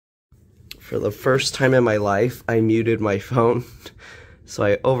For the first time in my life, I muted my phone, so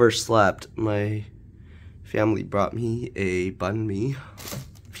I overslept. My family brought me a banh mi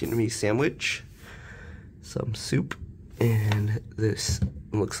Vietnamese sandwich, some soup, and this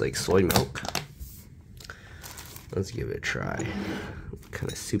looks like soy milk. Let's give it a try. What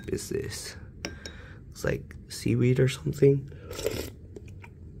kind of soup is this? It's like seaweed or something.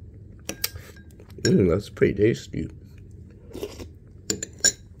 That's pretty tasty.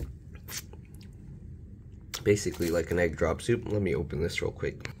 Basically like an egg drop soup. Let me open this real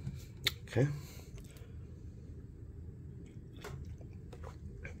quick. Okay.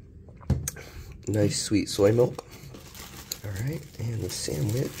 Nice sweet soy milk. Alright, and the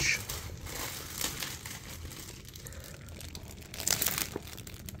sandwich.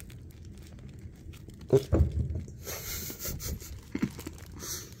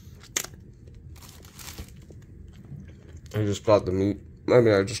 I just got the meat.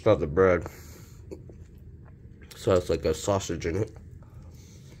 I just got the bread. So it's like a sausage in it.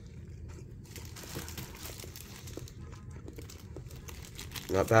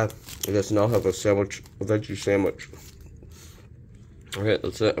 Not bad. I guess now I have a sandwich, a veggie sandwich. Okay,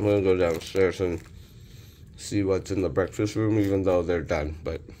 that's it. I'm gonna go downstairs and see what's in the breakfast room, even though they're done.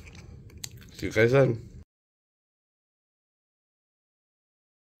 But see you guys then.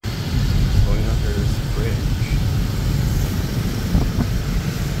 Going under this bridge.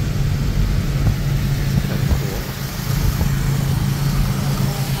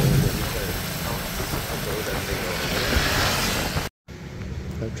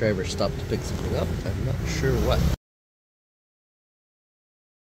 Our driver stopped to pick something up. I'm not sure what.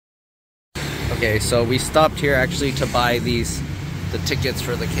 Okay, so we stopped here actually to buy the tickets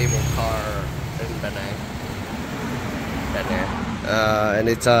for the cable car in Penang. And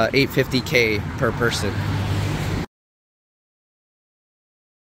it's $850K per person.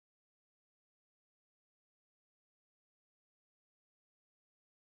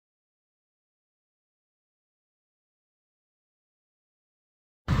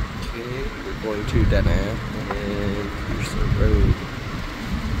 We're going to Da Nang, and here's the road.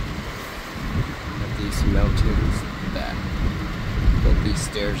 Have these mountains that built these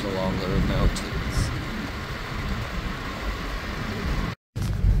stairs along the mountains.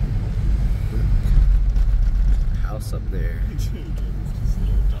 House up there.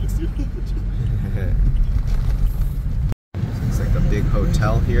 It's like a big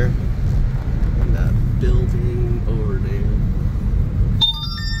hotel here, and that building over there.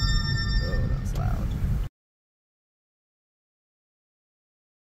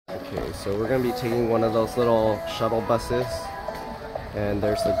 Okay, so we're going to be taking one of those little shuttle buses, and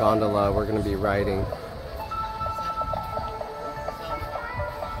there's the gondola we're going to be riding.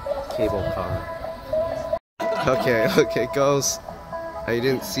 Cable car. Okay, it goes, I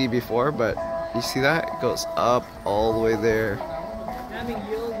didn't see before, but you see that? It goes up all the way there.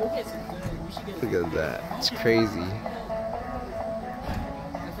 Look at that, it's crazy.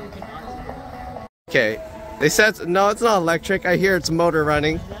 Okay, they said, no, it's not electric, I hear it's motor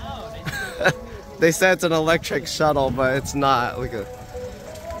running. They said it's an electric shuttle, but it's not. Look at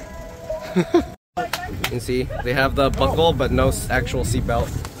you can see they have the buckle, but no actual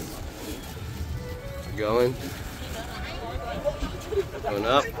seatbelt. Going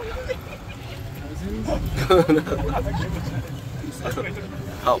up. Going up.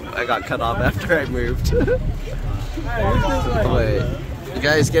 Oh, I got cut off after I moved. Wait, you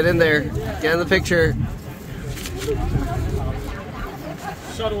guys get in there. Get in the picture.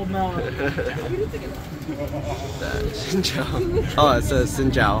 Shuttle now. Sinjiao. Oh, it says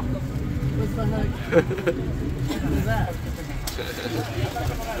Sinjiao. What the heck? What is that?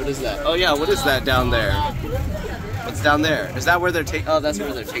 What is that? Oh yeah, what is that down there? What's down there? Is that where they're taking? Oh, that's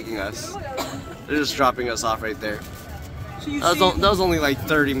where they're taking us. They're just dropping us off right there. That was only like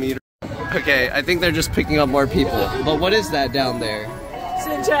 30 meters. Okay, I think they're just picking up more people. But what is that down there?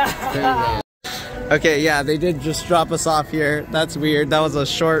 Sinjiao. Okay, yeah, they did just drop us off here. That's weird. That was a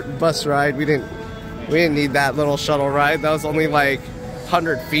short bus ride. We didn't need that little shuttle ride. That was only like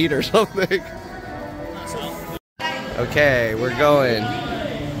 100 feet or something. Okay, we're going.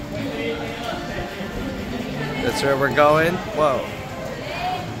 That's where we're going. Whoa.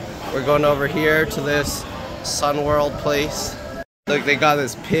 We're going over here to this SunWorld place. Look, they got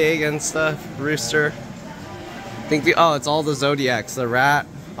this pig and stuff, rooster. I think oh, it's all the zodiacs. The rat,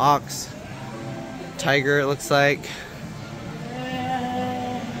 ox, tiger, it looks like.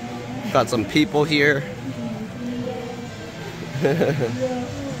 Got some people here.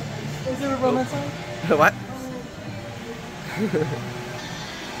 What?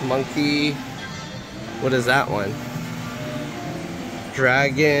 Monkey. What is that one?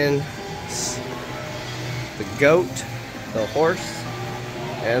 Dragon. place. The goat, the horse,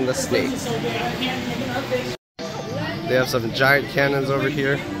 and the snake. They have some giant cannons over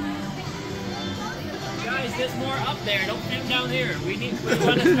here. Guys, there's more up there. Don't film down here. We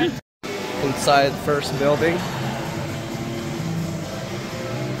want to spend. Inside first building.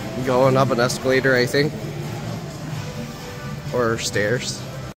 Going up an escalator, I think. Or stairs.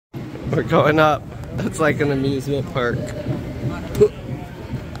 We're going up. That's like an amusement park.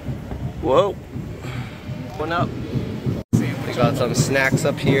 Whoa. Going up. They got some snacks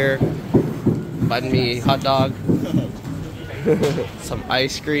up here. Banh mi, hot dog. Some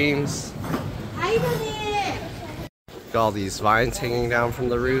ice creams. Got all these vines hanging down from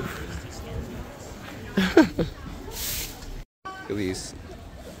the roof. Look at these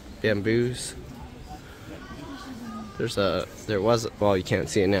bamboos. Well, you can't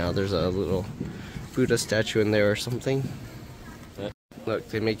see it now. There's a little Buddha statue in there or something. Look,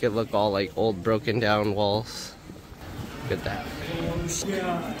 they make it look all like old broken down walls. Look at that.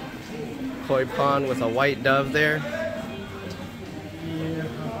 Koi pond with a white dove there.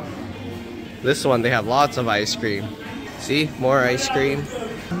 This one, they have lots of ice cream. See, more ice cream.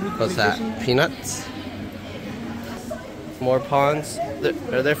 What's that? Peanuts? More ponds.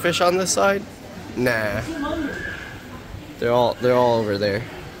 Are there fish on this side? Nah. They're all over there.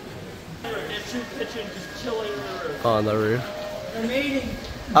 On the roof.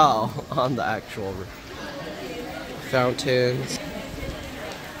 Oh, on the actual roof. Fountains.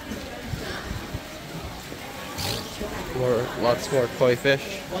 Lots more koi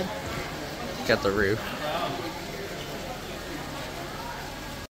fish. Get the roof.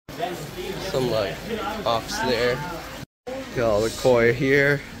 Some like ox there. Got all the koi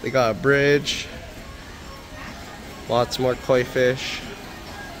here. They got a bridge. Lots more koi fish.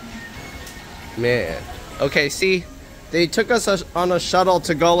 Man. Okay, see, they took us on a shuttle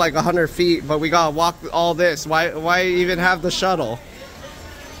to go like 100 feet, but we gotta walk all this. Why even have the shuttle?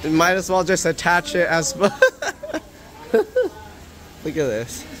 You might as well just attach it as. Look at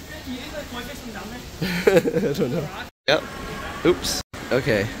this. I don't know. Yep. Oops.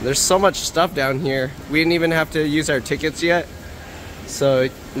 Okay, there's so much stuff down here. We didn't even have to use our tickets yet. So,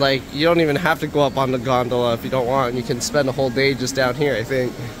 like, you don't even have to go up on the gondola if you don't want. You can spend a whole day just down here, I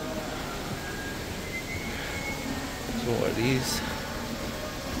think. Some more of these.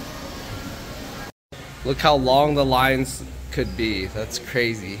 Look how long the lines could be. That's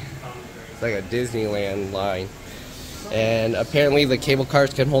crazy. It's like a Disneyland line. And apparently the cable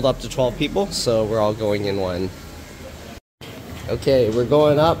cars can hold up to 12 people, so we're all going in one. Okay, we're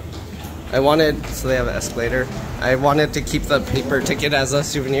going up. So they have an escalator. I wanted to keep the paper ticket as a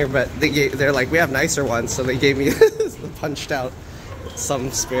souvenir, but they're like, we have nicer ones, so they gave me punched out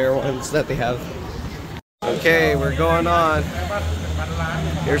some spare ones that they have. Okay, we're going on.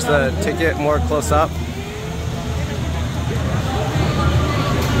 Here's the ticket more close up.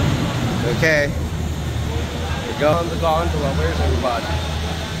 Okay. We go on the gondola. Where's everybody?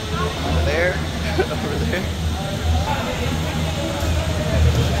 Over there? Over there?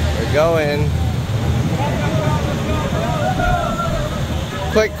 We're going.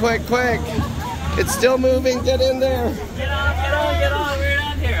 Quick, quick, quick. It's still moving. Get in there. Get on. We're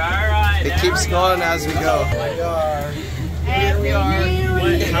down here. All right. It keeps going as we go. Here we are.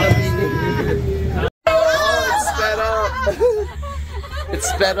 Oh, it's sped up. It's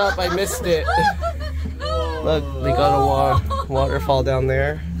sped up. I missed it. Look, they got a waterfall down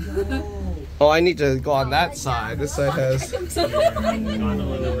there. Oh, I need to go on that side. This side has Gondola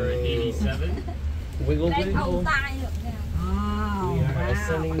number 87. wiggle wiggle.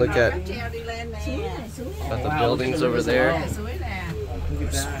 Look at the buildings over there.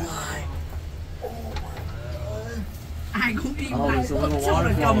 Oh, there's a little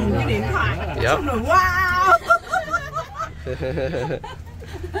waterfall. Yep. Wow!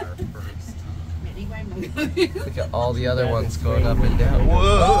 Look at all the other ones going up and down.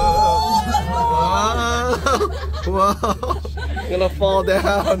 Whoa! Whoa! Whoa! I'm gonna fall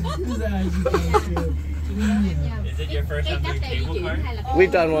down. Is it your first time doing cable car?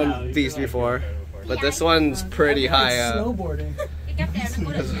 We've done one of these before, but this one's pretty high up. Snowboarding. This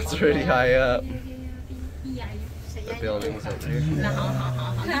one's pretty high up. The buildings up there.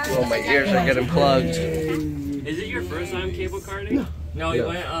 Oh, my ears are getting plugged. Is it your first time cable karting? No, you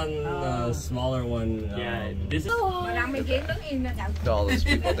went on the smaller one. Yeah, this is. Got all those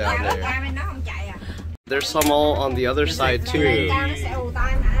people down there. There's some all on the other side too.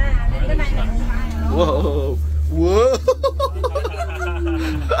 Whoa! Whoa!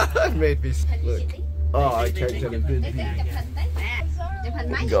 That made me look. Oh, I can't get a good view.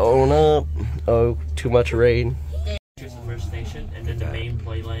 Going up. Oh, too much rain. first station, and then the main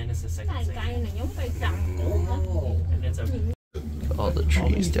playland is the second station. And it's a all the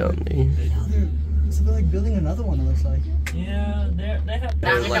trees down there. So they're like building another one, it looks like. yeah, they have.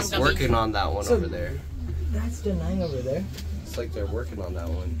 They're like working on that one over there. That's the Nẵng over there. It's like they're working on that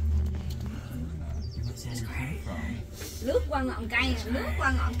one. Lướt qua ngọn cây, lướt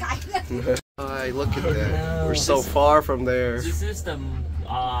qua ngọn cây. Look at that. We're so far from there. This is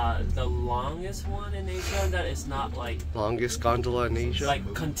the longest one in Asia that is not like Longest gondola in Asia? like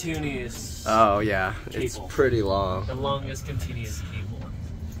continuous. Oh yeah, it's Cable. pretty long. The longest continuous cable.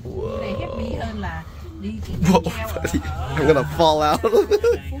 Này happy Whoa. hơn là đi kiểu Whoa, treo ở buddy. I'm gonna fall out of it.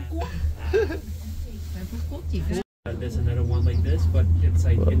 Phú Quốc chỉ Phú. There's another one like this, but it's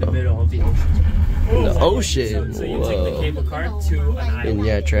like in the middle of the ocean. The ocean. So you take the Whoa. cable car to an And island.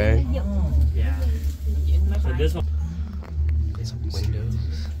 yeah, try. Yeah. So this one. Some windows.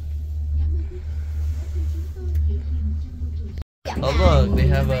 Oh look, they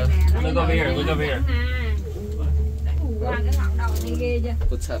have a. Look over here. Look over here. Qua cái ngọn đầu đi ghê chưa?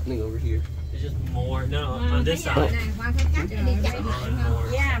 What's happening over here? There's just more. No, on this Cái side. này qua cái cắt để đi chạy lại.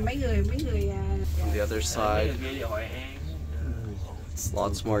 More. Yeah, mấy người On the other side,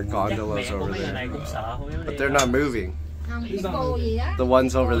 lots more gondolas over there. But they're not moving. không cái cô gì đó. The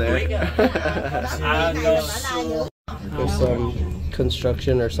ones over there. Uh, There's some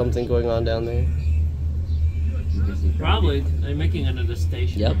construction or something going on down there. Probably they're making another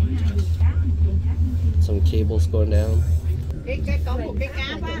station. Yep. Some cables going down. Cái có một cái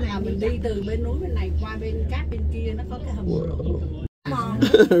cáp á là mình đi từ bên núi bên này qua bên cáp bên kia nó có cái hầm. Whoa.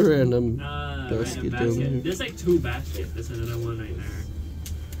 Random basket down there. There's like two baskets. There's another one right there.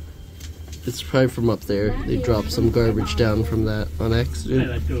 It's probably from up there. They dropped some garbage down from that on Cái này accident.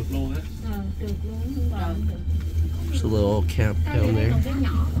 là trượt luôn á. Trượt luôn rồi. There's a little camp down there. Cái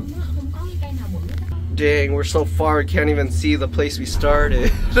nhỏ không có cái cây nào bự hết. Dang, we're so far we can't even see the place we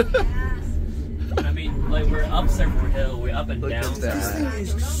started. I mean, like we're up Separate Hill, we're up and Look down. at that.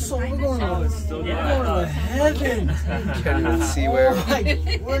 So we're going Oh, it's still we're going to heaven. Can't even see where. Like,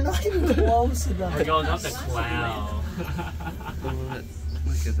 we're not even close to We're that. going up the cloud.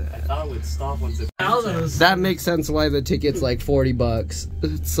 Look at that. I thought it would stop once it. Thousands. That makes sense why the ticket's like $40.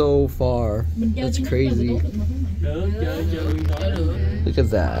 It's so far. That's crazy. Look at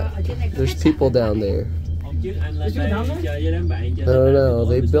that. There's people down there. I don't know.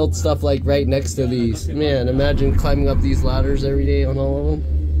 They built stuff like right next to these. Man, imagine climbing up these ladders every day on all of them.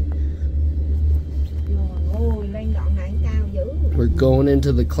 Ôi, lên đoạn này cao dữ. We're going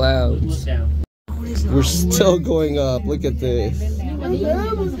into the Look clouds. down. We're still going up. Look at this.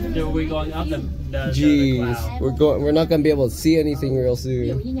 Dude, we're going up the Jeez, cloud. we're not gonna be able to see anything real Ví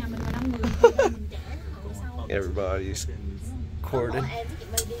dụ soon. như nhà mình mà đông người mình trẻ Everybody's recording.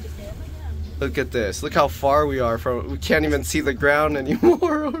 Look at this. Look how far we are from. We can't even see the ground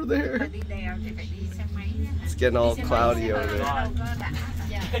anymore over there. đi đèo thì phải đi xe máy. It's getting all cloudy over there.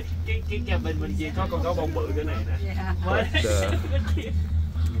 Cái cabin bên kia có con bông bự cái này nè. What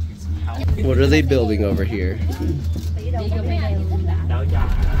What are they building over here? Đảo dài.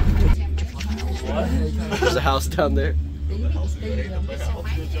 There's a house down there.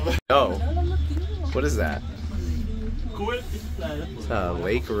 Oh, what is that?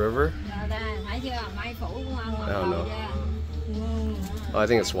 Lake or river? Thấy chưa? Máy phủ của ông. I don't know. Oh, I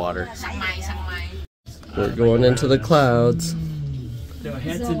think it's water. Săn mày. We're going into the clouds. Yo,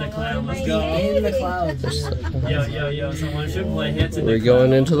 heads in the cloud, let's go. In the clouds. Yo, someone should play heads in the We're cloud.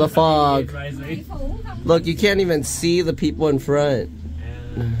 going into the fog. Rising. Look, you can't even see the people in front.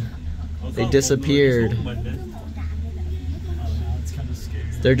 They disappeared. It's kind of scary.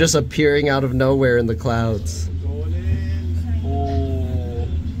 They're just appearing out of nowhere in the clouds. Oh,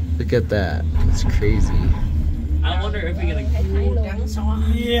 Look at that. It's crazy. I wonder if we're gonna. Trắng xóa.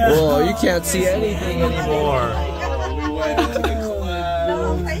 Whoa, you can't see anything anymore.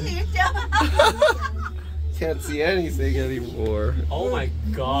 Không thấy gì hết trơn. Can't see anything anymore. Oh my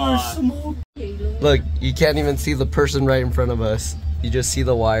god. Look, you can't even see the person right in front of us. You just see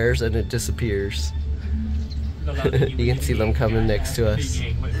the wires and it disappears. You can see them coming next to us.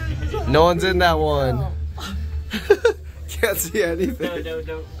 No one's in that one. Can't see anything. No.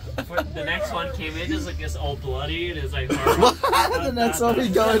 The next one came in, just like it's all bloody, and it's like. The next one we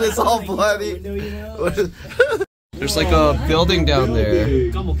go and it's all bloody. There's like a building down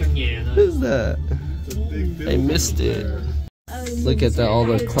there. Có một căn nhà What thôi. is that? I missed it. Look at all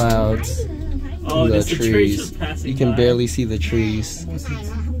the clouds Oh, and the there's the trees trees. just passing You can by. barely see the trees Này mà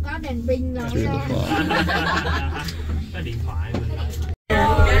không có đèn pin rồi. through the fog. Cái điện thoại mình.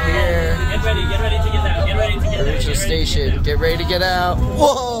 We're here. Get ready to get out. Get ready to get There's the station. Get ready to get out.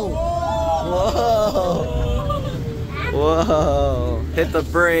 Whoa! Whoa! Whoa, hit the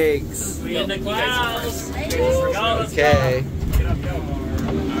brakes. We in the clouds. Okay.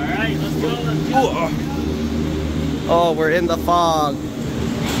 Alright, let's go. Oh, we're in the fog.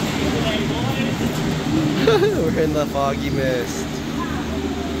 We're in the foggy mist.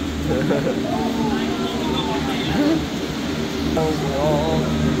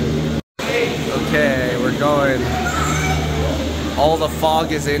 Okay, we're going. All the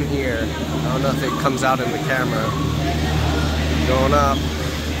fog is in here. I don't know if it comes out in the camera. Going up.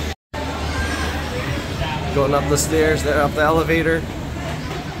 Going up the stairs, then up the elevator.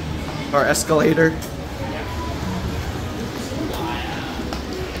 Or escalator.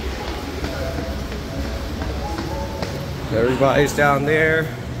 Everybody's down there.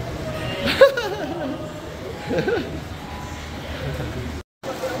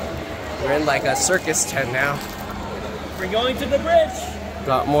 We're in like a circus tent now. We're going to the bridge.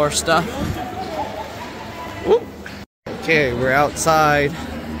 Got more stuff. Whoop. Okay, we're outside.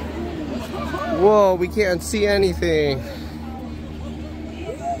 Whoa, we can't see anything.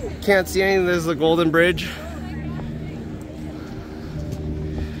 Can't see anything. This is the Golden Bridge.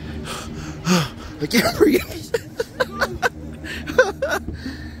 I can't breathe.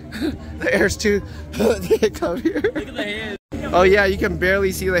 The air's too thick up here. Look at the hand. Oh yeah, you can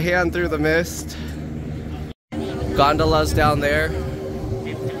barely see the hand through the mist. Gondola's down there.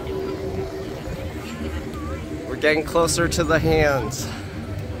 We're getting closer to the hands.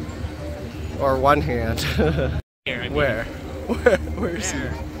 Or one hand. Where? Where's he?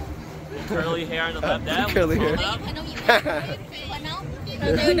 Curly hair on the left. That Curly hair.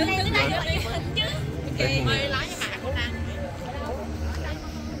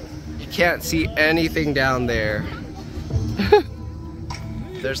 You can't see anything down there.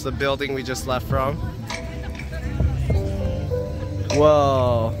 There's the building we just left from.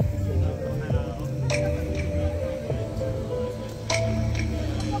 Whoa.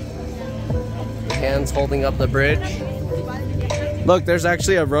 The hands holding up the bridge. Look, there's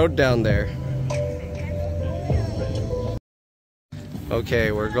actually a road down there.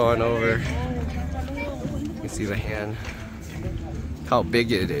 Okay, we're going over. You can see the hand. Look how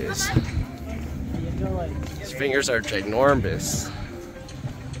big it is. His fingers are ginormous.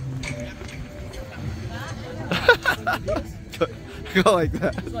 Go like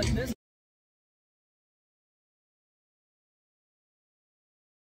that.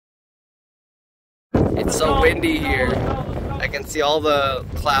 It's so windy here. I can see all the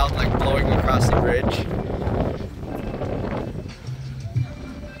cloud like blowing across the bridge.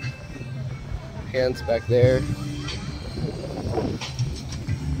 Hands back there.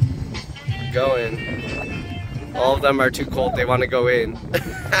 We're going. All of them are too cold. They want to go in.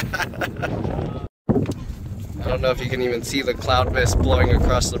 I don't know if you can even see the cloud mist blowing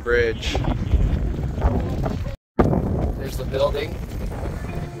across the bridge. There's the building.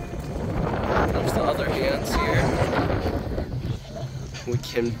 There's the other hands here. We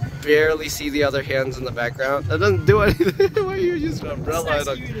can barely see the other hands in the background. That doesn't do anything. Why are you using an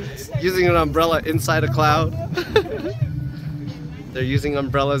umbrella? Using an umbrella inside a cloud. They're using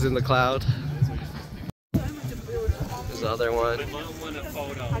umbrellas in the cloud. There's the other one.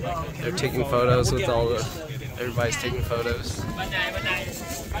 They're taking photos with all the... Everybody's taking photos.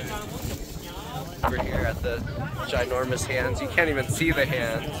 We're here at the ginormous hands. You can't even see the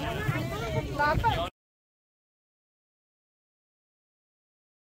hands.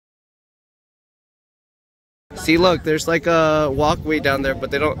 See, look, there's like a walkway down there, but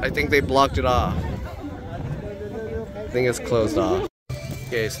they don't, I think they blocked it off. I think it's closed off.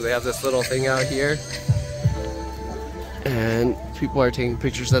 Okay, so they have this little thing out here. And people are taking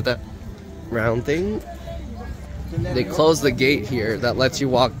pictures at that round thing. They closed the gate here that lets you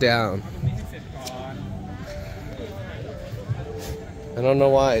walk down. I don't know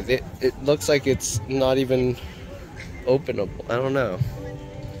why. It looks like it's not even openable. I don't know.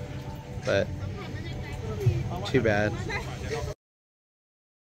 But too bad.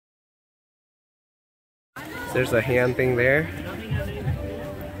 There's a hand thing there.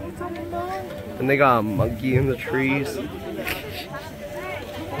 And they got a monkey in the trees.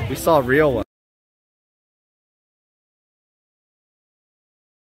 We saw a real one.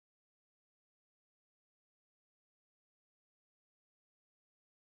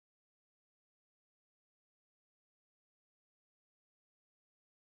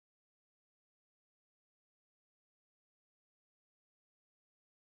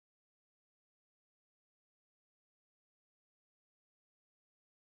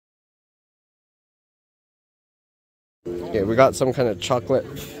 Okay, we got some kind of chocolate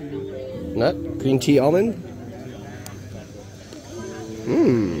nut, green tea almond.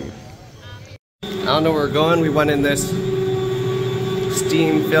 I don't know where we're going. We went in this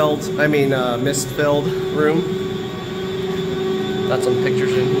mist-filled room. Got some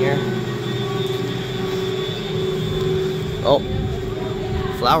pictures in here. Oh,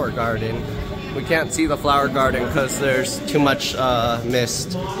 flower garden. We can't see the flower garden because there's too much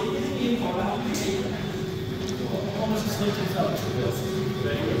mist.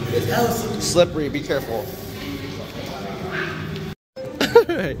 Slippery, be careful.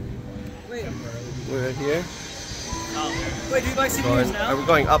 Right. We're here. Wait, do you buy CPUs now? Are we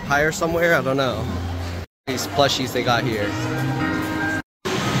going up higher somewhere? I don't know. These plushies they got here.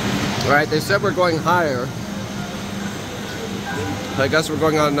 Alright, they said we're going higher. I guess we're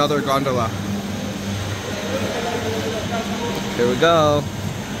going on another gondola. Here we go.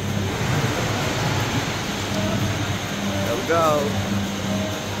 There we go.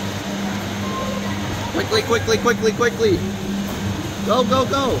 Quickly, quickly, quickly, quickly. Go, go,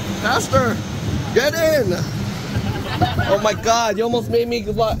 go. Faster. Get in. Oh my god, you almost made me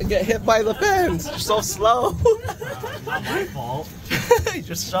get hit by the fence. You're so slow. Not my fault. You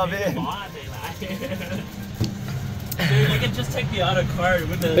just shove in. Dude, you can just take the auto card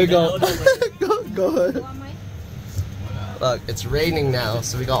with the. Here you go. Go ahead. Look, it's raining now,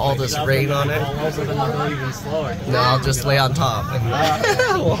 so we got all this rain on it. No, I'll just lay on top.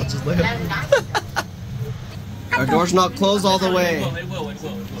 We'll just lay on. Our door's not closed all the way. It will.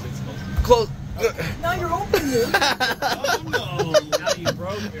 Close. Now you're open, dude. Oh no, now you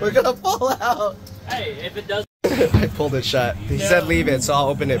broke it. We're gonna fall out. Hey, if it does. I pulled it shut. He said leave it, so I'll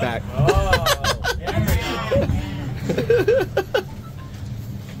open it back. Oh, there we go.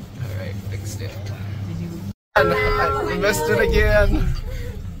 Alright, fixed it. I missed it again.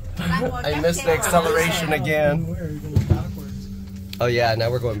 I missed the acceleration again. Oh yeah,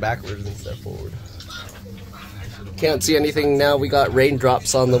 now we're going backwards instead of forward. Can't see anything now. We got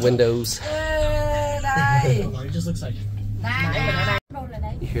raindrops on the windows. It just looks like.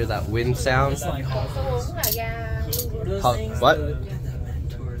 You hear that wind sound? What?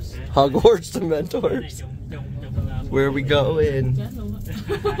 Hogwarts to Mentors. Where are we going?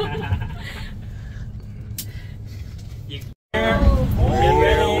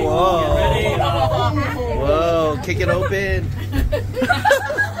 Whoa. Whoa, kick it open.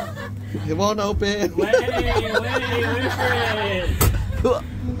 It won't open. Wait for it.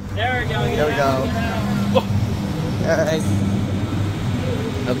 There we go. There we go. Alright.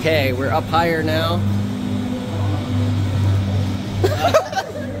 Okay, we're up higher now.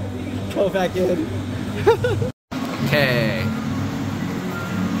 Go back in. Okay.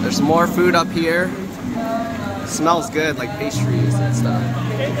 There's more food up here. Smells good, like pastries and stuff.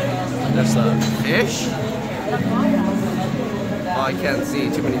 There's some fish. Oh, I can't see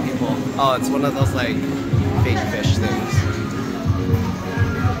too many people. Oh, it's one of those like fake fish things.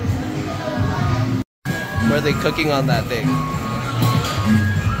 Where are they cooking on that thing?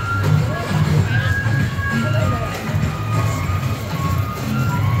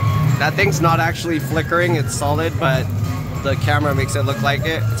 That thing's not actually flickering, it's solid, but the camera makes it look like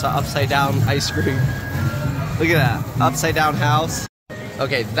it. It's an upside down ice cream. Look at that, upside down house.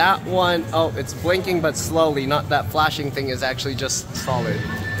 Okay, that one, oh, it's blinking but slowly, not that flashing thing is actually just solid.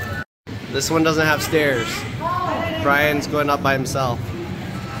 This one doesn't have stairs. Brian's going up by himself.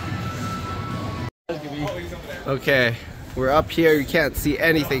 Okay, we're up here, you can't see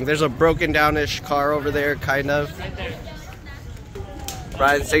anything. There's a broken down-ish car over there, kind of.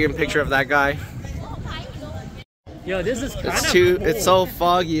 Brian's taking a picture of that guy. Yo, this is kind of cool. cool. It's so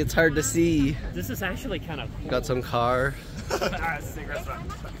foggy, it's hard to see. This is actually kind of cool. Got some car.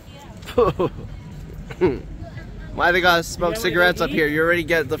 Why they gotta smoke cigarettes up here? You already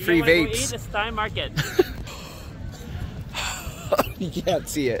get the free vapes. It's Stein Market. You can't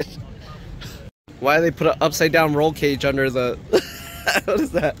see it. Why do they put an upside down roll cage under the... What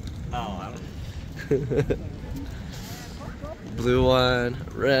is that? Oh, I don't. Blue one,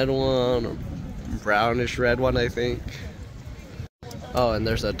 red one, brownish red one, I think. Oh, and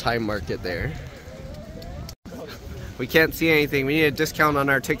there's a time market there. We can't see anything. We need a discount on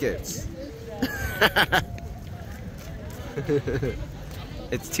our tickets.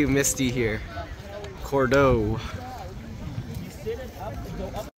 It's too misty here. Cordeaux. Here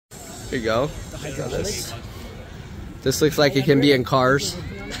you go. Got this. This looks like it can be in cars.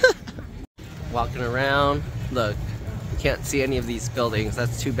 Walking around. Look, you can't see any of these buildings.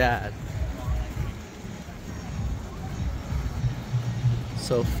 That's too bad.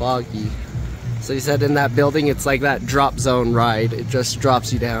 So foggy. So you said in that building it's like that drop zone ride. It just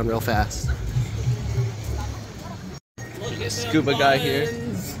drops you down real fast. Scuba guy here.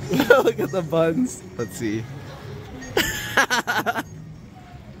 Look at the buns. Let's see.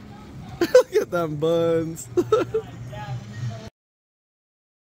 Look at them buns.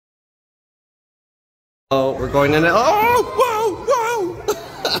 Oh, we're going in it. Oh, whoa,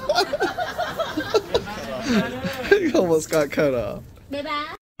 whoa! You almost got cut off.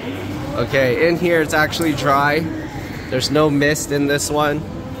 Okay, in here it's actually dry. There's no mist in this one.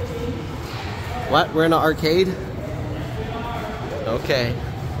 What? We're in an arcade? Okay.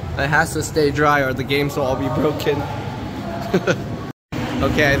 It has to stay dry or the games will all be broken.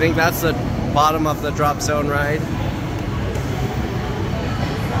 Okay, I think that's the bottom of the drop zone ride.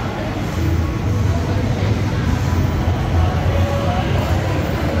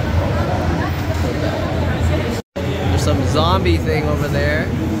 There's some zombie thing over there.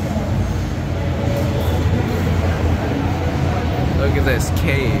 Look at this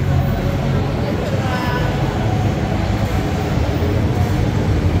cave.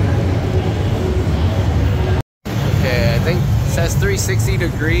 Okay, I think it says 360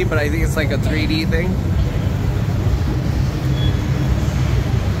 degree, but I think it's like a 3D thing.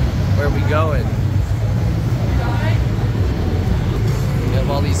 Where are we going? We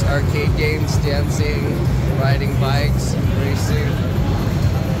have all these arcade games, dancing, riding bikes, racing.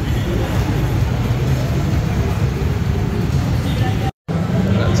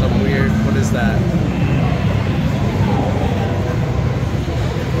 That's some weird, what is that?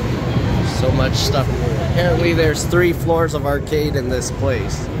 So much stuff. Apparently there's 3 floors of arcade in this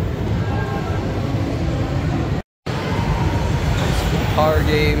place. Car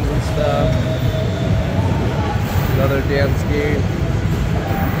games and stuff. Another dance game.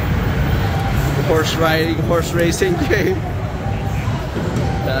 Horse riding, horse racing game.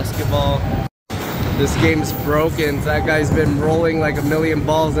 Basketball. This game's broken. That guy's been rolling like a million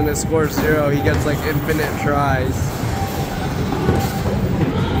balls and it scores 0. He gets like infinite tries.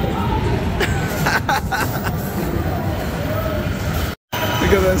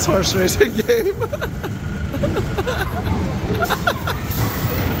 Look at this horse racing game.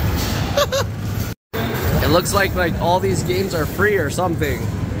 It looks like all these games are free or something.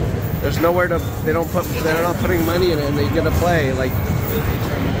 There's nowhere to, they're not putting money in it and they get to play. Like,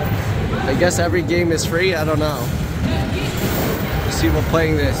 I guess every game is free, I don't know. There's people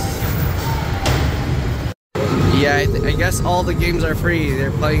playing this. Yeah, I guess all the games are free.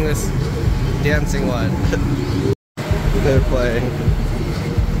 They're playing this dancing one. They're playing.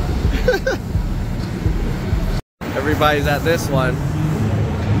 Everybody's at this one.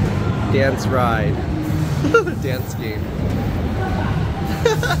 Dance ride. Dance game.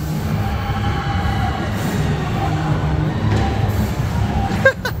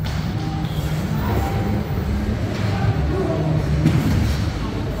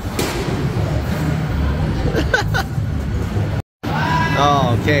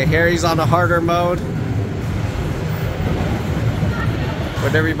 Oh, okay, Harry's on a harder mode.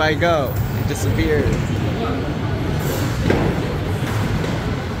 Where'd everybody go? He disappeared.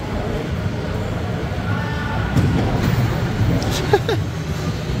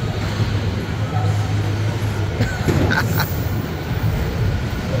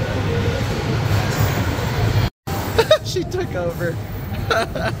 She took over.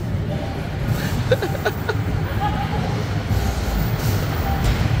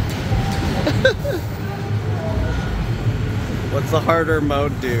 What's the harder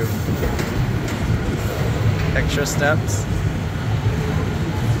mode do? Extra steps?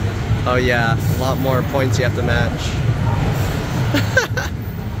 Oh yeah, a lot more points you have to match.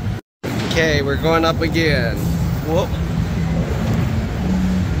 Okay, we're going up again. Whoop.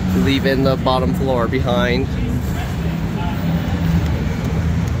 Leaving the bottom floor behind.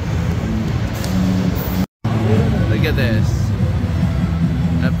 Look at this.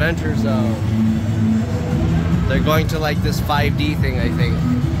 Adventure Zone. They're going to like this 5D thing, I think.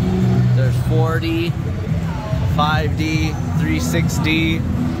 There's 4D, 5D, 360.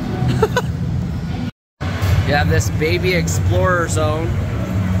 You have this baby explorer zone.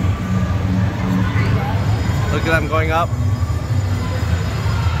 Look at them going up.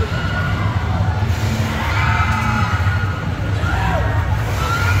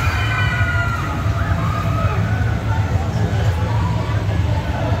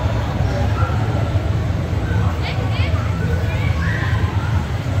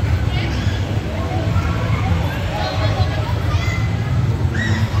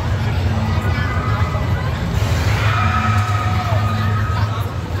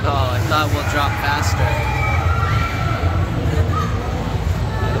 Will drop faster.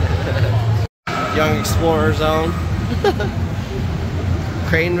 Young Explorer Zone.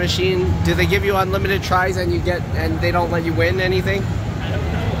 Crane machine. Do they give you unlimited tries and they don't let you win anything? I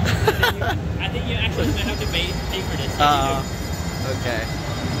think you actually might have to pay for this. Okay.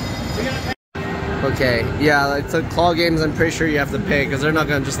 Okay. Yeah, like the claw games, I'm pretty sure you have to pay because they're not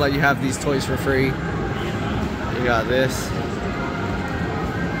gonna just let you have these toys for free. We got this.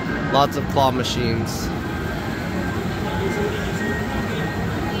 Lots of claw machines.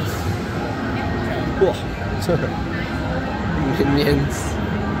 Whoa. Minions.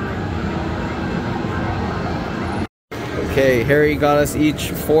 Okay, Harry got us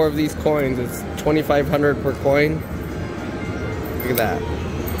each 4 of these coins. It's 2,500 per coin. Look at that.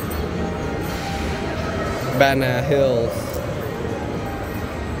 Banana Hills.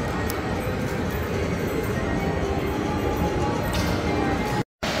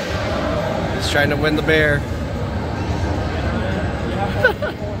 He's trying to win the bear.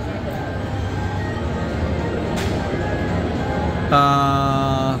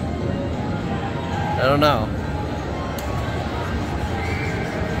 I don't know.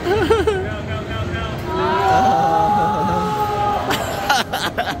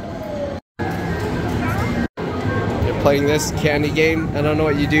 You're playing this candy game? I don't know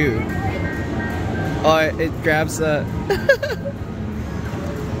what you do. Oh, it grabs the...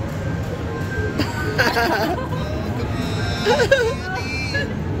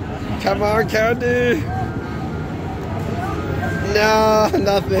 Come on, candy! No,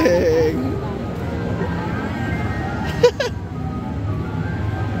 nothing.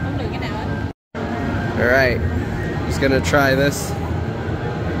 Alright, just gonna try this.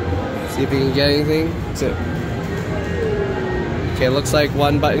 See if we can get anything. Okay, looks like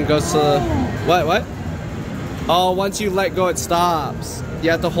one button goes to... What? Oh, once you let go, it stops. You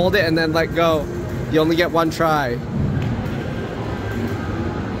have to hold it and then let go. You only get one try.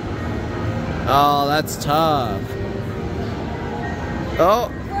 Oh, that's tough. Oh!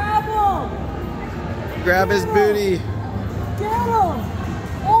 Grab his booty. Get him!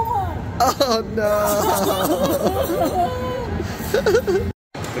 Oh Oh no!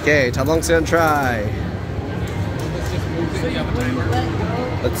 Okay, Talong's gonna try.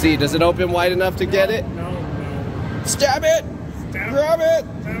 Let's see, does it open wide enough to get it? No. Stab it! Grab it!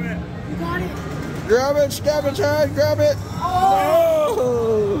 You got it! Grab it, stab its head, grab it!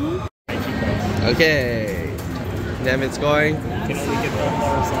 Oh! Okay. Damn, it's going.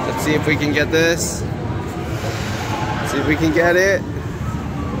 Let's see if we can get this. See if we can get it.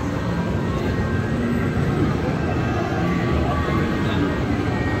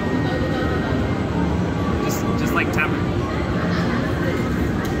 Just like tap it.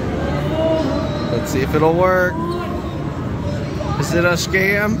 Let's see if it'll work. Is it a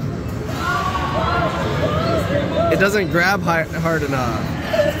scam? It doesn't grab hard enough.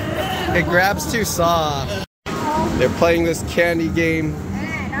 It grabs too soft. They're playing this candy game.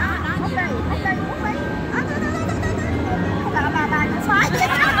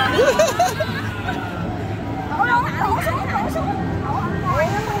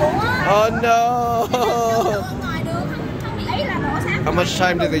 Oh no! How much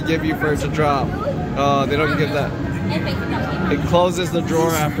time do they give you for it to drop? Oh, they don't give that. It closes the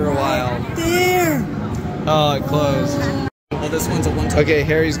drawer after a while. There! Oh, it closed. Oh, this one's a one-time. Okay,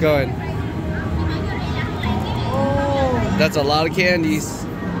 Harry's going. That's a lot of candies.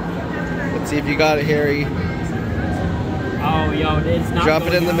 Let's see if you got it, Harry. Oh, yo, it's not. Drop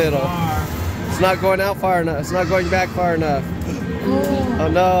it in the middle. Far. It's not going out far enough. It's not going back far enough. Oh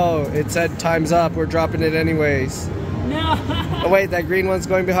no, it said time's up. We're dropping it anyways. No. Oh wait, that green one's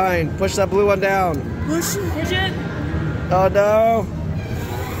going behind. Push that blue one down. Push it! Push it. Oh no.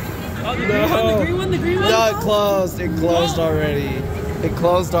 Oh, the No. green one, the green one. No, it closed. It closed already. It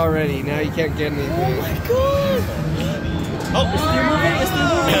closed already. Now you can't get anything. Oh my god! Oh, it's still moving. It's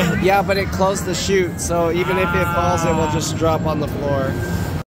still moving. Yeah, but it closed the chute, so even if it falls, it will just drop on the floor.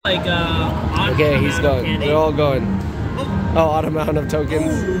 Like Okay, he's going. candy. They're all going. Oh, odd amount of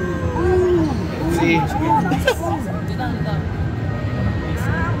tokens. See? I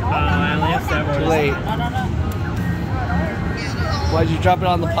only have several. Too late. Why'd you drop it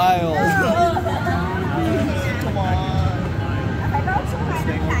on the pile?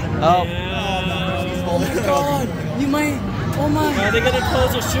 Oh. Oh my god! You might... Oh my... Are they gonna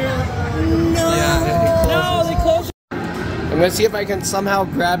close your shoe? No! Yeah, it No, they closed. I'm gonna see if I can somehow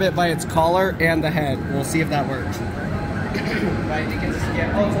grab it by its collar and the head. We'll see if that works.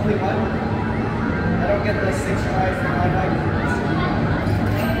 Oh, it's only one? I don't get the 6 tries for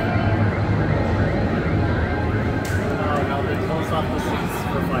 500. No, they closed off the seats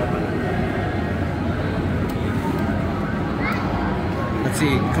for 500. Let's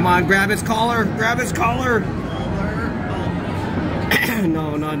see. Come on, grab its collar. Grab its collar.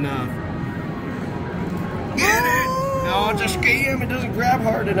 No, not enough. Get it! No, it's a scam. It doesn't grab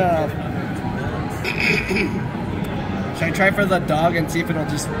hard enough. Should I try for the dog and see if it'll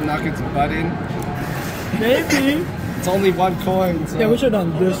just knock its butt in? Maybe. It's only 1 coin. So. Yeah, we should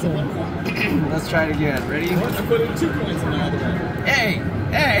have done this one. Let's try it again. Ready? I put in 2 coins in the other one. Hey!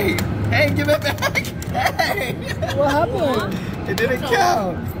 Hey! Hey, give it back! Hey! What happened? It didn't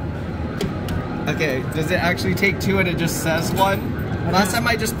count. Okay, does it actually take 2 and it just says 1? Last time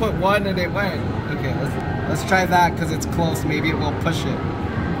I just put 1 and it went. Okay, let's try that because it's close. Maybe it will push it.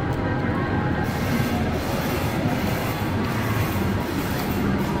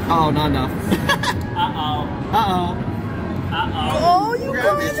 Oh, not enough. Uh-oh. Uh-oh. Uh-oh. Oh, you Grab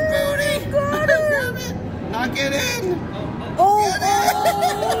got his it! booty! Got Grab it! Knock it in! Oh,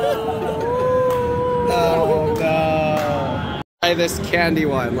 Oh no! Try this candy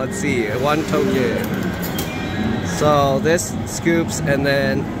one. Let's see. 1 token. So this scoops and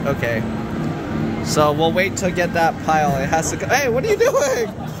then okay. So we'll wait to get that pile. It has to go. Hey, what are you doing?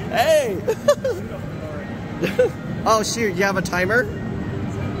 Hey! Oh shoot! You have a timer?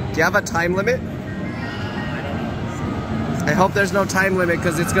 Do you have a time limit? I hope there's no time limit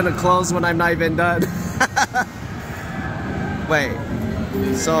because it's gonna close when I'm not even done. Wait.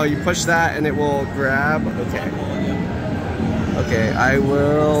 So you push that and it will grab. Okay. Okay, I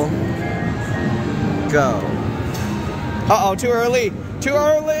will go. Uh-oh, too early! Too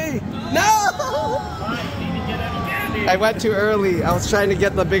early! No! I went too early. I was trying to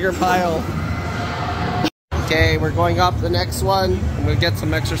get the bigger pile. Okay, we're going up the next one. I'm gonna get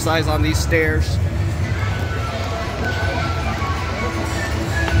some exercise on these stairs.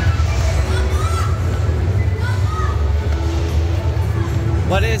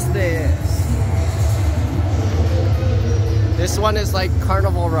 What is this? This one is like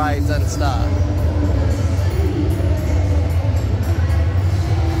carnival rides and stuff.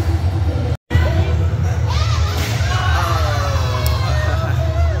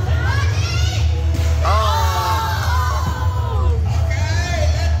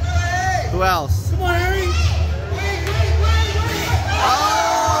 Who else? come on, Harry!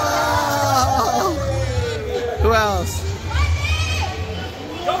 Oh! Who else?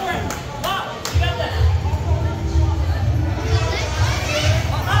 Go for it. Wow, you got that.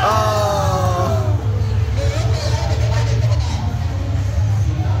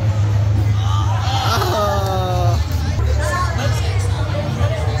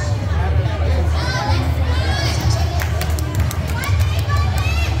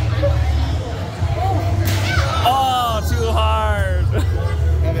 Oh, too hard.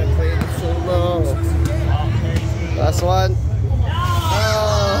 Haven't played it so long. Last one.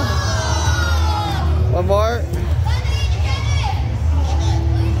 Oh. One more.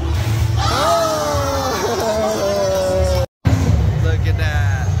 Oh. Look at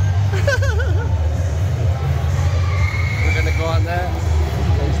that. We're gonna go on that.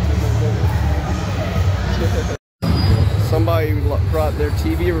 Somebody brought their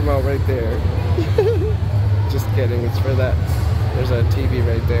TV remote right there. Just kidding, it's for that. There's a TV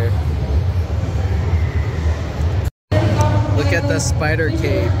right there. Look at the spider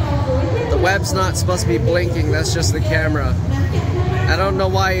cave. The web's not supposed to be blinking, that's just the camera. I don't know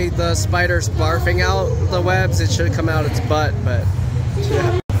why the spider's barfing out the webs. It should come out its butt, but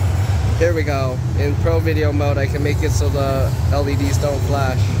yeah. Here we go. In pro video mode, I can make it so the LEDs don't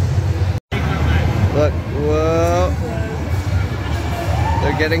flash. Look, whoa.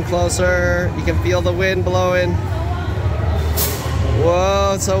 They're getting closer. You can feel the wind blowing.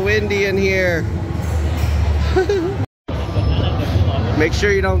 Whoa, it's so windy in here. Make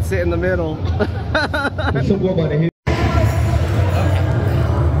sure you don't sit in the middle. Go,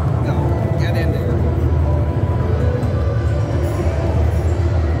 get in there.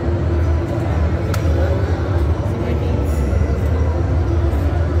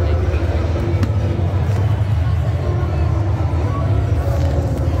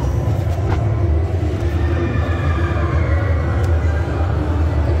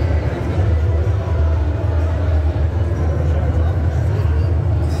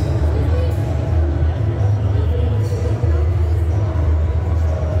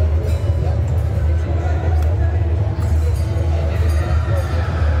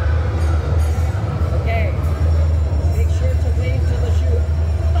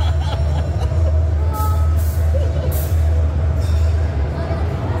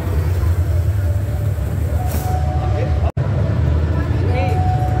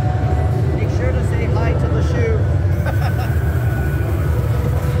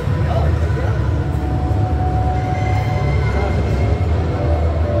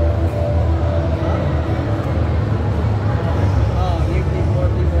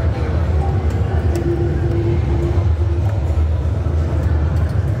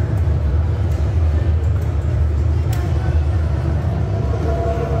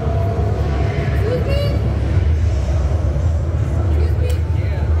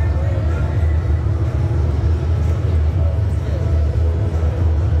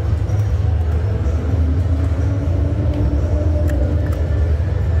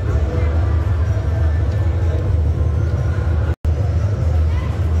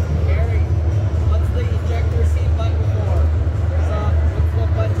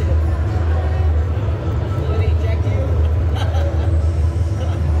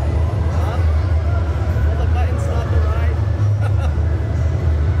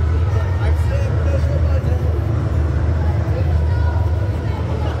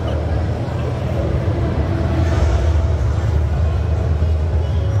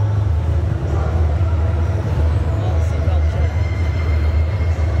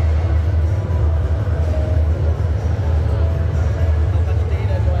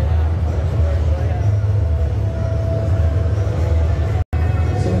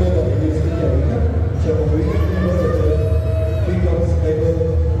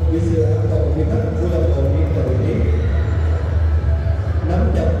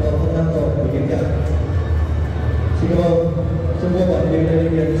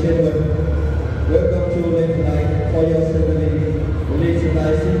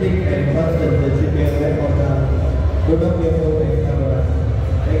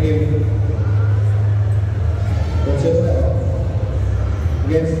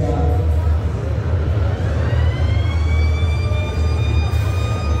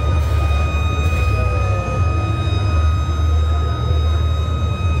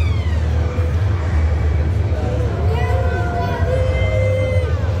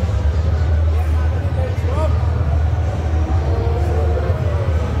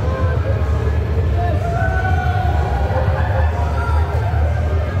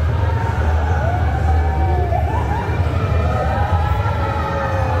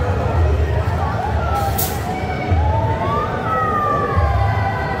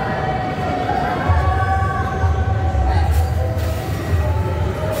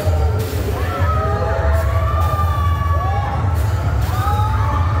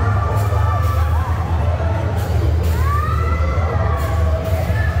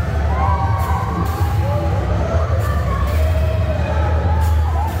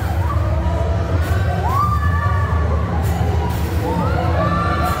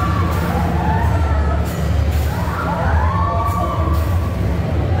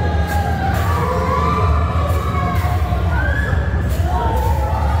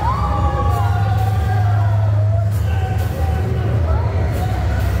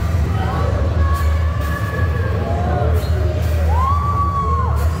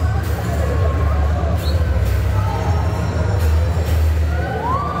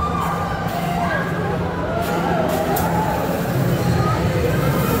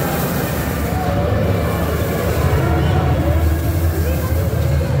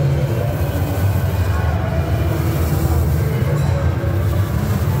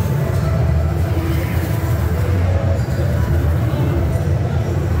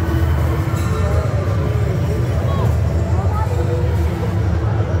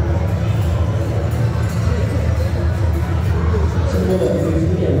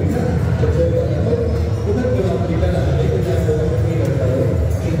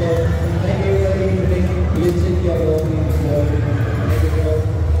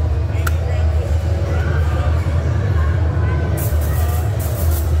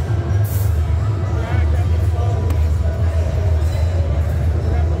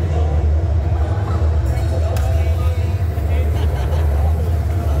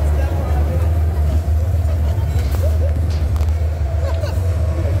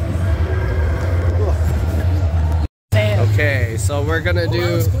 So we're gonna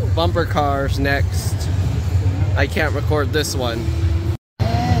do bumper cars next. I can't record this one.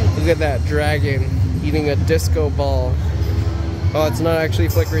 Look at that dragon eating a disco ball. Oh, it's not actually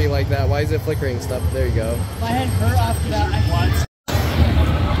flickery like that. Why is it flickering stuff? There you go. If I had her after that, I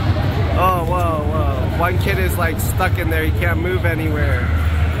Oh, whoa, whoa. One kid is like stuck in there. He can't move anywhere.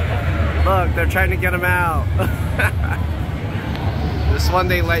 Look, they're trying to get him out. This one,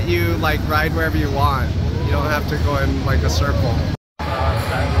 they let you like ride wherever you want. You don't have to go in like a circle.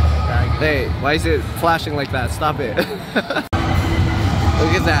 Hey, why is it flashing like that? Stop it. Look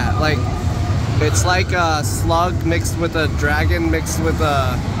at that. Like, it's like a slug mixed with a dragon mixed with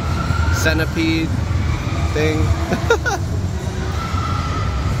a centipede thing.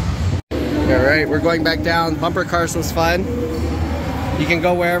 Alright, we're going back down. Bumper cars was fun. You can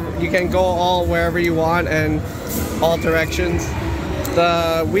go wherever you want and all directions.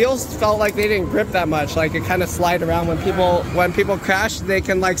 The wheels felt like they didn't grip that much. Like it kind of slide around when people crash. They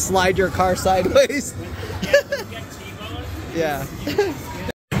can like slide your car sideways. Yeah.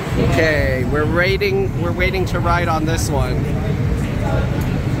 Okay, we're waiting to ride on this one.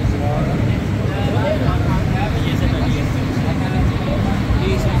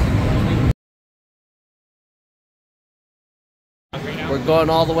 We're going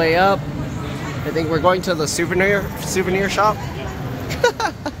all the way up. I think we're going to the souvenir shop.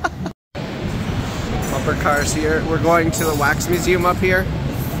 Bumper cars here. We're going to the wax museum up here.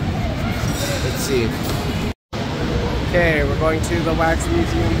 Let's see. Okay, we're going to the wax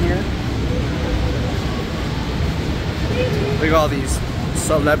museum here. Look at all these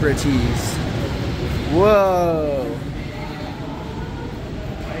celebrities. Whoa!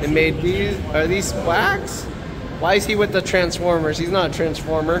 They made these. Are these wax? Why is he with the Transformers? He's not a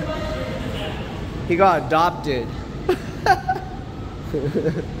Transformer. He got adopted.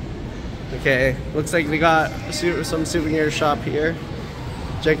 Okay, looks like we got some souvenir shop here.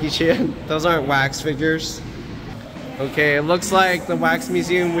 Jackie Chan. Those aren't wax figures. Okay, it looks like the wax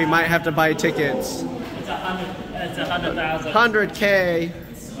museum, we might have to buy tickets. It's 100,000. 100K.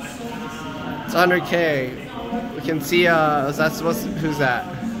 It's 100K. We can see, is that supposed to, who's that?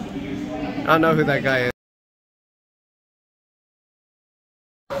 I don't know who that guy is.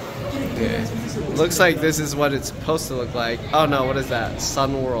 Okay. Looks like this is what it's supposed to look like. Oh no, what is that?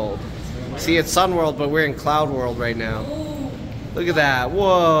 SunWorld. See, it's SunWorld, but we're in Cloud World right now. Look at that.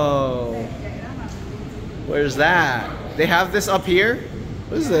 Whoa. Where's that? They have this up here?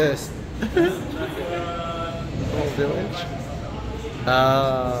 What is this? Whole village?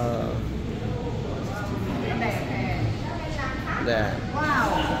 That.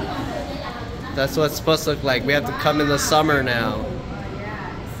 That's what it's supposed to look like. We have to come in the summer now.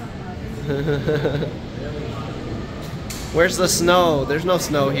 Where's the snow? There's no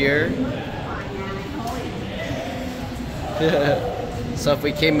snow here. So if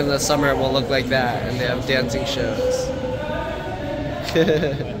we came in the summer, it will look like that, and they have dancing shows.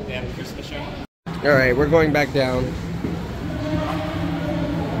 Alright, we're going back down.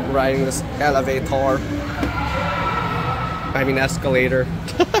 Riding this elevator. I mean escalator.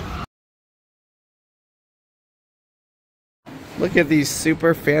 Look at these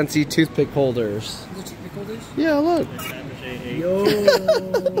super fancy toothpick holders. toothpick holders? Yeah, look. Yo.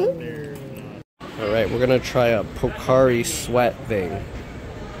 Alright, we're gonna try a Pocari Sweat thing.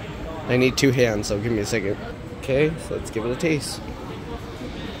 I need 2 hands, so give me a second. Okay, so let's give it a taste.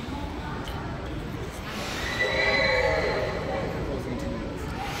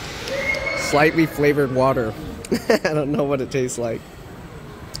 Slightly flavored water. I don't know what it tastes like.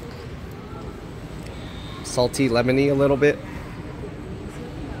 Salty, lemony a little bit.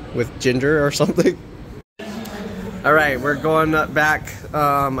 With ginger or something. Alright, we're going back.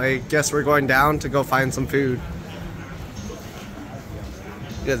 I guess we're going down to go find some food.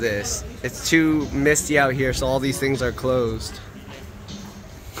 Look at this. It's too misty out here, so all these things are closed.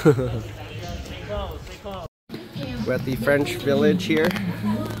 We're at the French Village here.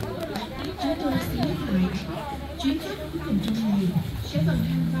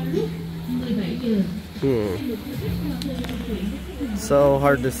 So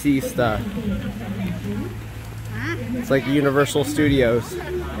hard to see stuff. It's like Universal Studios.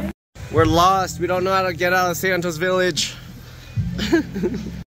 We're lost. We don't know how to get out of Santa's Village.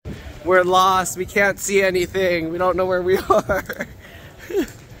 We're lost. We can't see anything. We don't know where we are.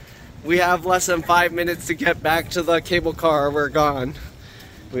 We have less than 5 minutes to get back to the cable car. We're gone.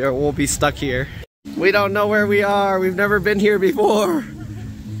 We'll be stuck here. We don't know where we are. We've never been here before.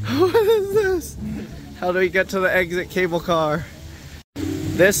 What is this? How do we get to the exit cable car?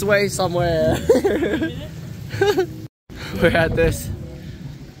 This way somewhere. We're at this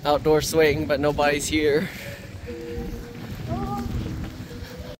outdoor swing, but nobody's here.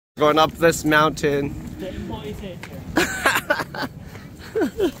 Going up this mountain.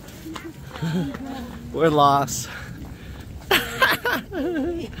 We're lost.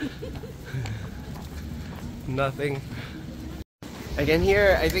 Nothing. Again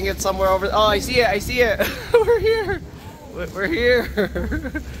here, I think it's somewhere over. Oh, I see it, I see it. We're here. We're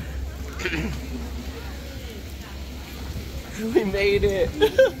here. We made it.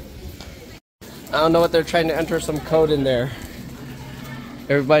 I don't know what they're trying to enter some code in there.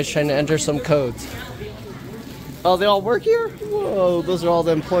 Everybody's trying to enter some codes. Oh, they all work here? Whoa, those are all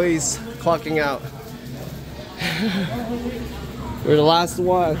the employees clocking out. We're the last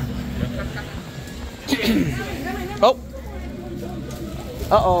one. Oh.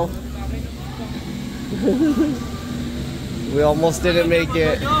 Uh-oh. We almost didn't make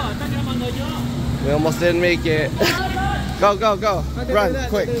it. We almost didn't make it. Go, go, go. Run,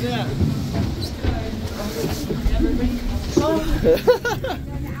 quick.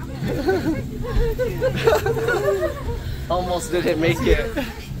 Almost didn't make it.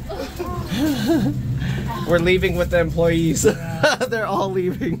 We're leaving with the employees. They're all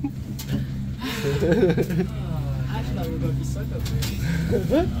leaving.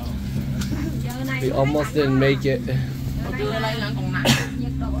 We almost didn't make it.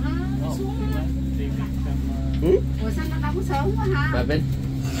 Binh?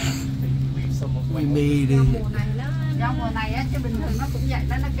 We made it.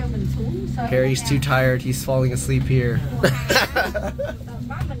 Harry's too tired, he's falling asleep here.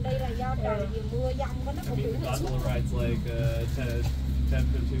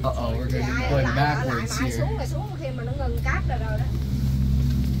 Uh-oh, we're going to be going backwards here.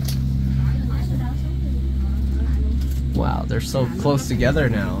 Wow, they're so close together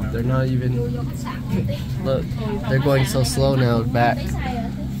now. They're not even... Look, they're going so slow now back.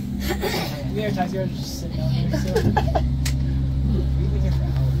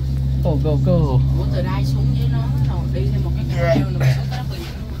 Go, go, go.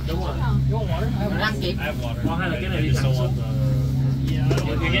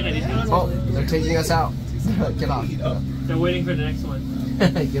 Oh, they're taking us out. Get off. They're waiting for the next one.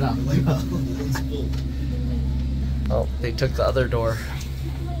 Get off. Oh, they took the other door.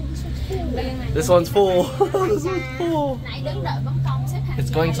 This one's full. This one's full. It's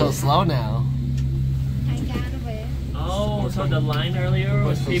going so slow now. Oh, so the line earlier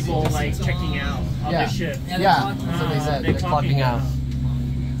was people like checking out on the ship. Yeah, that's what they said. They're clocking out.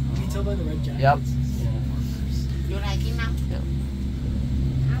 Yep.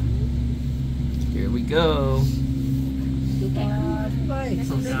 Here we go.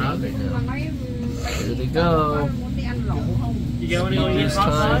 So sad right now. Here they go. You guys want to eat hot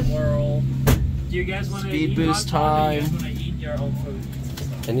time. sauce? Do you guys want to Speed eat boost hot sauce, or do you time. guys want to eat your own food?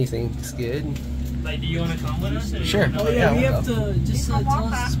 Anything's good. Like, do you want to come with us? Or Sure. Oh, Yeah, we we'll have go. to just tell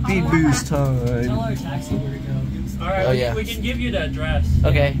us. Speed boost Tell time. our taxi where to go. Alright, Oh, yeah. we can give you the address.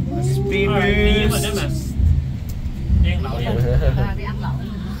 Okay. Speed Alright, đi mà boost. nếu mà đi ăn lẩu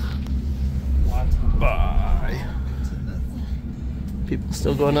nha. Bye. People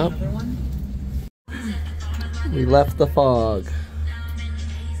still going up? We left the fog.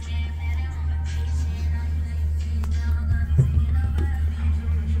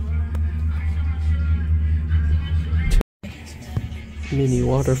 Mini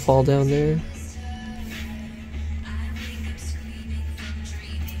waterfall down there.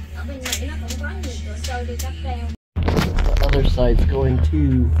 The other side's going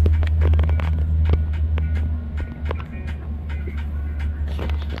too.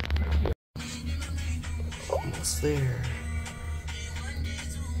 Almost there.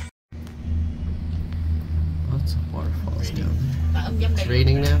 Lots of waterfalls down there. It's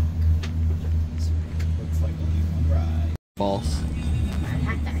raining now. False.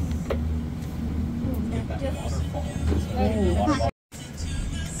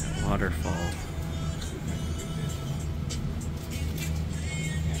 Waterfall.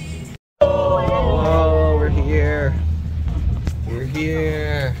 Whoa, we're here. We're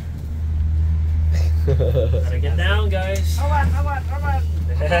here. Gotta get down, guys.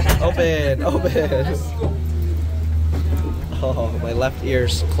 Open, open. Oh, my left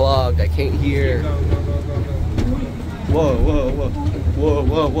ear's clogged. I can't hear. Whoa, whoa, whoa. Whoa,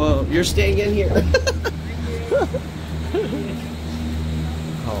 whoa, whoa. You're staying in here.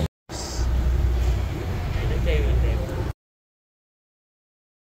 Oh.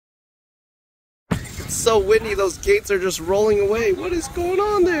 It's so windy, those gates are just rolling away. What is going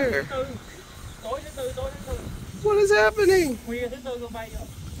on there? What is happening?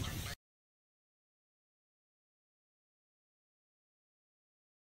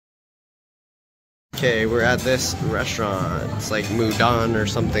 Okay, we're at this restaurant. It's like Mudan or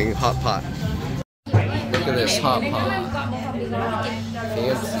something, hot pot. Look at this hot pot.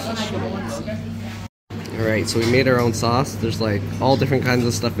 Fancy schmancy. Alright, so we made our own sauce. There's like all different kinds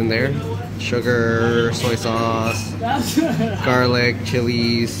of stuff in there. Sugar, soy sauce, garlic,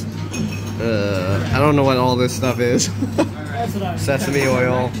 chilies. I don't know what all this stuff is. Sesame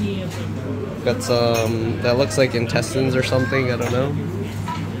oil. Got some, that looks like intestines or something, I don't know.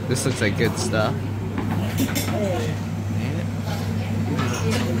 This looks like good stuff.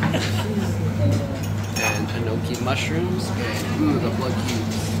 And enoki mushrooms, and ooh, the blood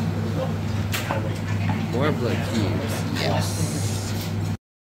cubes. More blood cubes, yes.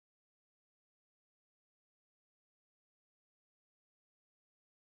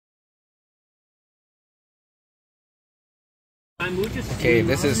 Okay,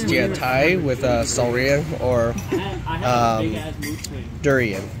 this is jia thai with salrian or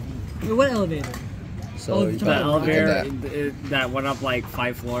durian. What elevator? So The elevator that went up like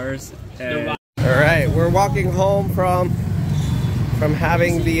 5 floors. all right, we're walking home from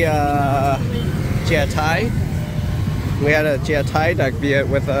having the jia thai. We had a jia thai duck viet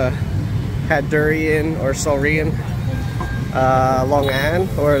with had durian or salrian, long an,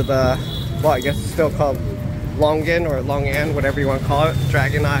 or the, well, I guess it's still called longan or longan, whatever you want to call it,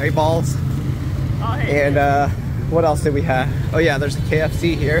 dragon eyeballs. And what else did we have? Oh yeah, there's a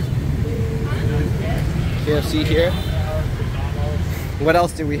KFC here. KFC here. What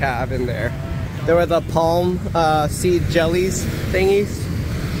else did we have in there? There were the palm seed jellies thingies.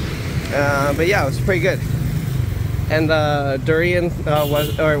 But yeah, it was pretty good. And the durian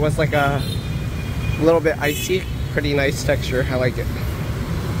was like a little bit icy, pretty nice texture. I like it.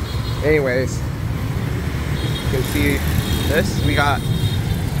 Anyways, you can see this. We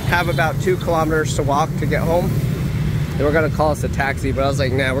have about 2 kilometers to walk to get home. They were gonna call us a taxi, but I was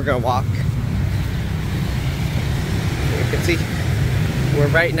like, nah, we're gonna walk. You can see we're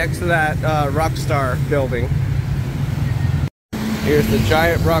right next to that Rockstar building. Here's the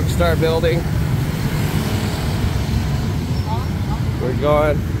giant Rockstar building.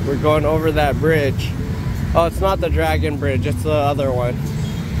 We're going over that bridge. Oh, it's not the Dragon Bridge, it's the other one.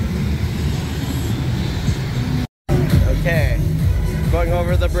 Okay, going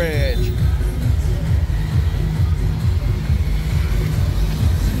over the bridge.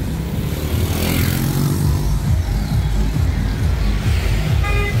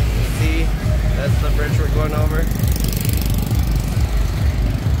 See, that's the bridge we're going over.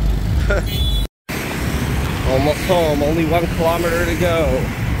 Almost home, only 1 kilometer to go.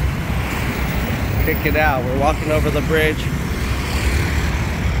 Check it out, we're walking over the bridge,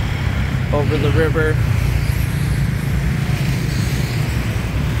 over the river.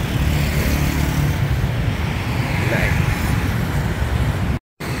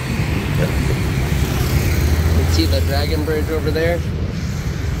 You can see the Dragon Bridge over there,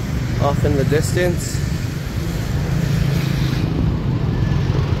 off in the distance.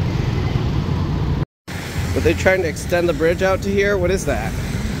 Were they trying to extend the bridge out to here? What is that?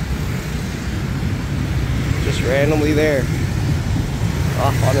 Just randomly there,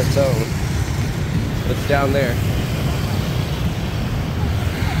 off on its own. It's down there.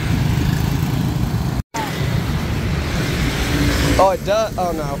 Oh, it does.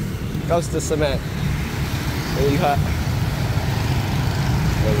 Oh no, goes to cement. And you got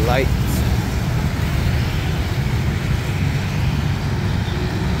the lights.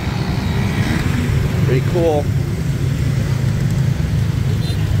 Pretty cool.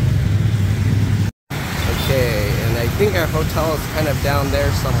 Okay, and I think our hotel is kind of down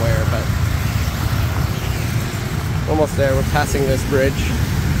there somewhere, but almost there. We're passing this bridge.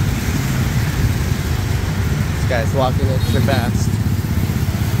 This guy's walking extra fast.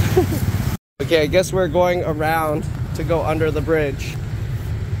 Okay, I guess we're going around to go under the bridge.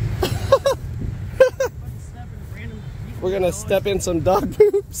 We're gonna step in some dog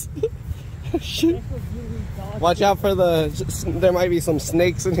poops. Watch out for there might be some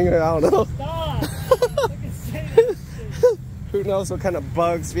snakes in here, I don't know. Who knows what kind of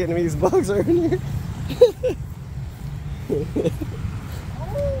bugs, Vietnamese bugs are in here.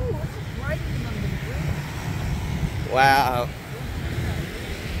 Wow.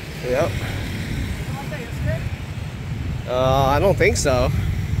 Yep. I don't think so.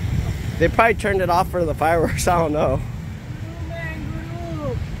 They probably turned it off for the fireworks, I don't know.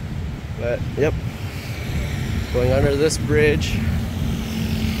 But, yep. Going under this bridge.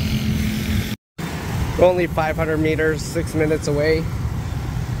 We're only 500 meters, 6 minutes away.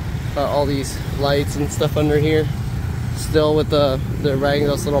 All these lights and stuff under here. Still with they're riding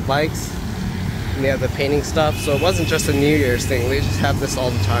those little bikes. And they have the painting stuff. So it wasn't just a New Year's thing. They just have this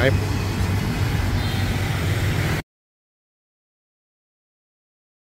all the time.